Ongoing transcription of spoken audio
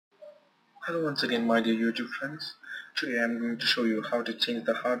Hello once again my dear YouTube friends. Today I am going to show you how to change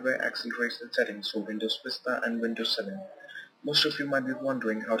the hardware acceleration settings for Windows Vista and Windows 7. Most of you might be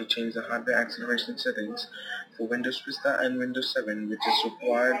wondering how to change the hardware acceleration settings for Windows Vista and Windows 7, which is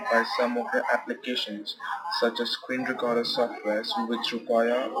required by some of your applications such as screen recorder softwares which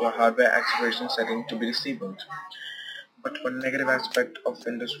require your hardware acceleration setting to be disabled. But one negative aspect of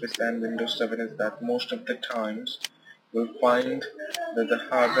Windows Vista and Windows 7 is that most of the times you'll find that the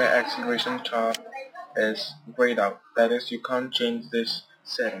hardware acceleration tab is grayed out. That is, you can't change this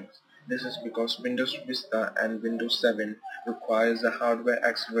settings. This is because Windows Vista and Windows 7 requires the hardware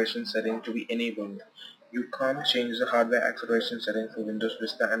acceleration setting to be enabled. You can't change the hardware acceleration setting for Windows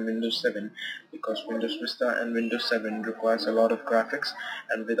Vista and Windows 7 because Windows Vista and Windows 7 requires a lot of graphics,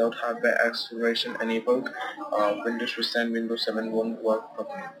 and without hardware acceleration enabled, Windows Vista and Windows 7 won't work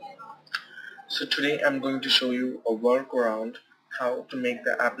properly. So today I'm going to show you a workaround how to make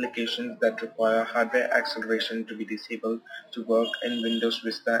the applications that require hardware acceleration to be disabled to work in Windows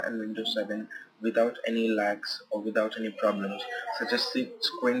Vista and Windows 7 without any lags or without any problems, such as the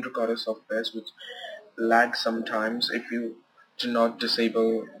screen recorder softwares which lag sometimes if you do not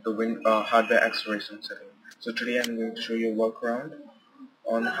disable the hardware acceleration setting. So today I'm going to show you a workaround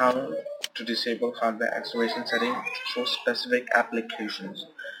on how to disable hardware acceleration setting for specific applications.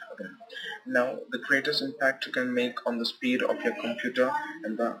 Okay. Now, the greatest impact you can make on the speed of your computer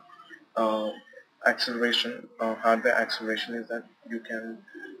and the uh, hardware acceleration is that you can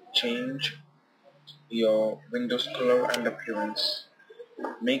change your Windows color and appearance.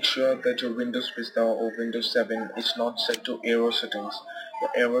 Make sure that your Windows Vista or Windows 7 is not set to aero settings.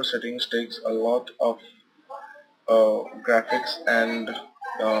 The aero settings takes a lot of graphics, and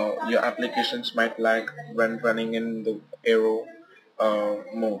your applications might lag when running in the aero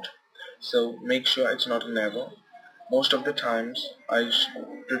mode. So make sure it's not an error. Most of the times I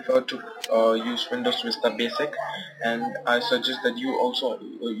prefer to use Windows Vista Basic, and I suggest that you also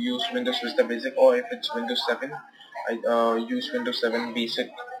use Windows Vista Basic, or if it's Windows 7 I use Windows 7 Basic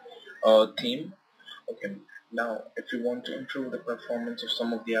theme. Okay. Now if you want to improve the performance of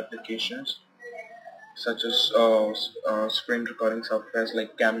some of the applications such as screen recording softwares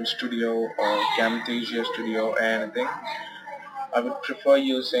like Cam Studio or Camtasia Studio or anything, I would prefer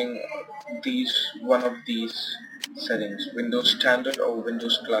using one of these settings, Windows Standard or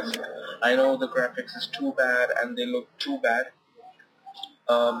Windows Classic. I know the graphics is too bad and they look too bad,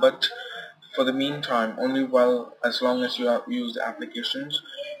 but for the meantime, only while as long as you have used applications,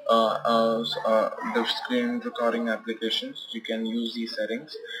 the screen recording applications, you can use these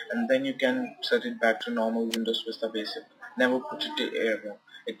settings, and then you can set it back to normal Windows Vista Basic. Never put it to error.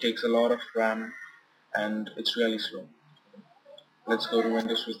 It takes a lot of RAM and it's really slow. Let's go to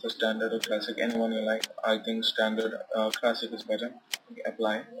Windows Vista Standard or Classic, anyone you like. I think Standard Classic is better. Okay,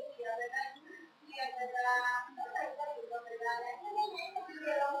 apply.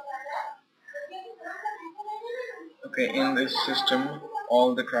 Okay, in this system,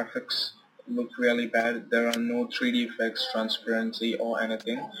 all the graphics look really bad. There are no 3D effects, transparency or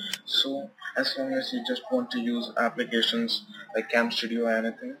anything. So as long as you just want to use applications like Cam Studio or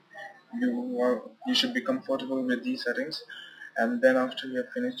anything, you should be comfortable with these settings. And then after you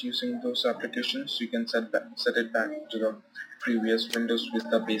have finished using those applications, you can set it back to the previous Windows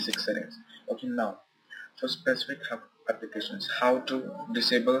Vista basic settings. Okay, now for specific applications, how to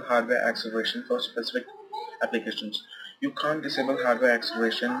disable hardware acceleration for specific applications. You can't disable hardware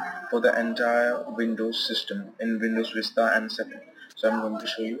acceleration for the entire Windows system in Windows Vista and 7. So I'm going to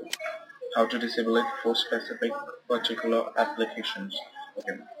show you how to disable it for specific particular applications.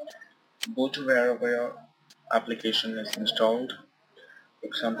 Okay. Go to wherever your application is installed. For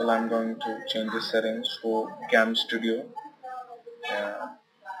example, I'm going to change the settings for Cam Studio. Uh,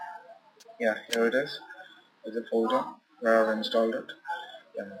 yeah, here it is. There's a folder where I've installed it.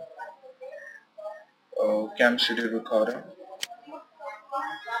 Cam Studio Recorder.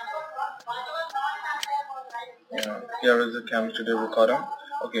 Here is the Cam Studio Recorder.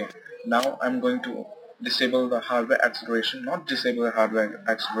 Okay, now I'm going to disable the hardware acceleration, not disable the hardware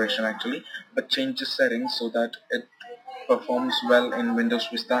acceleration actually, but change the settings so that it performs well in Windows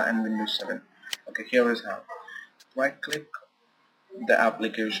Vista and Windows 7. Okay, here is how. Right click the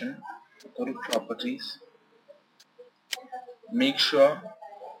application, go to properties, make sure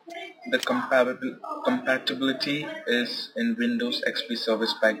the compatibility is in Windows XP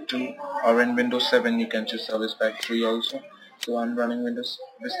Service Pack 2, or in Windows 7 you can choose Service Pack 3 also. So I'm running Windows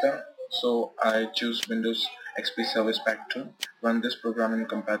Vista, so I choose Windows XP Service Pack 2. Run this program in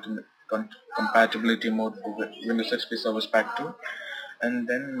compatibility mode for Windows XP Service Pack 2, and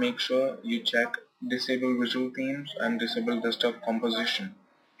then make sure you check disable visual themes and disable desktop composition.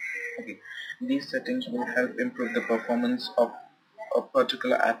 Okay, these settings will help improve the performance of a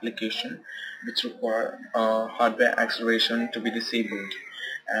particular application which require hardware acceleration to be disabled.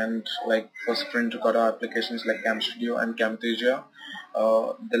 And like for sprint recorder applications like CamStudio and Camtasia,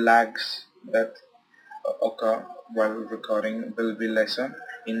 the lags that occur while recording will be lesser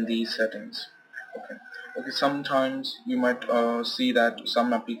in these settings. Okay. Okay. Sometimes you might see that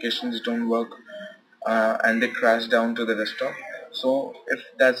some applications don't work and they crash down to the desktop. So if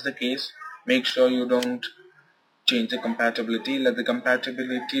that's the case, make sure you don't change the compatibility. Let the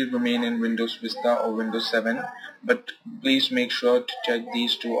compatibility remain in Windows Vista or Windows 7, but please make sure to check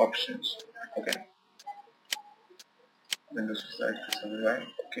these two options. Okay, Windows Vista 7, right?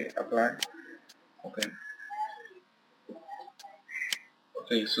 Okay, apply. Okay.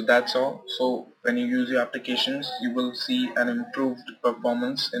 Okay, so that's all. So when you use your applications, you will see an improved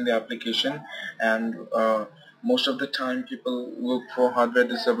performance in the application, and most of the time people look for hardware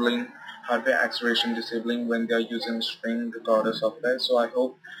acceleration disabling when they are using string recorder software. So I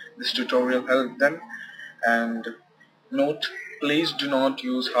hope this tutorial helped them. And note, please do not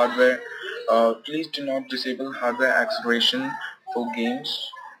use please do not disable hardware acceleration for games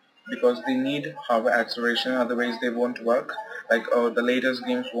because they need hardware acceleration, otherwise they won't work. Like the latest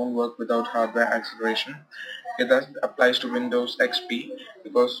games won't work without hardware acceleration. Okay, that applies to Windows XP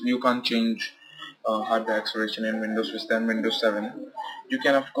because you can't change hardware acceleration in Windows Vista and Windows 7. You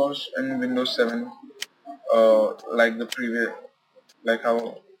can of course in Windows 7, like the previous, like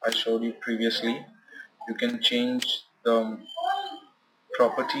how I showed you previously, you can change the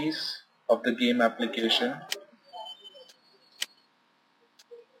properties of the game application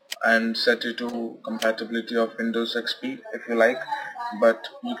and set it to compatibility of Windows XP if you like, but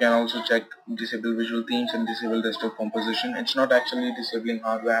you can also check disable visual themes and disable desktop composition. It's not actually disabling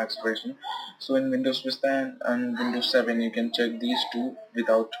hardware acceleration. So in Windows Vista and Windows 7 you can check these two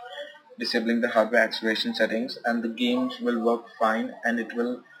without disabling the hardware acceleration settings, and the games will work fine, and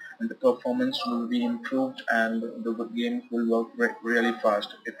the performance will be improved, and the games will work really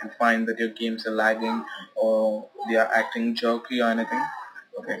fast. If you find that your games are lagging or they are acting jerky or anything.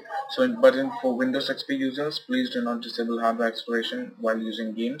 Okay, so for Windows XP users, please do not disable hardware acceleration while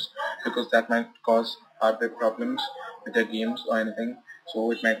using games because that might cause hardware problems with your games or anything.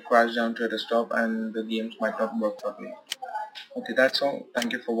 So it might crash down to a desktop and the games might not work properly. Okay, that's all.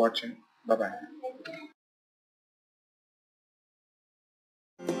 Thank you for watching. Bye bye.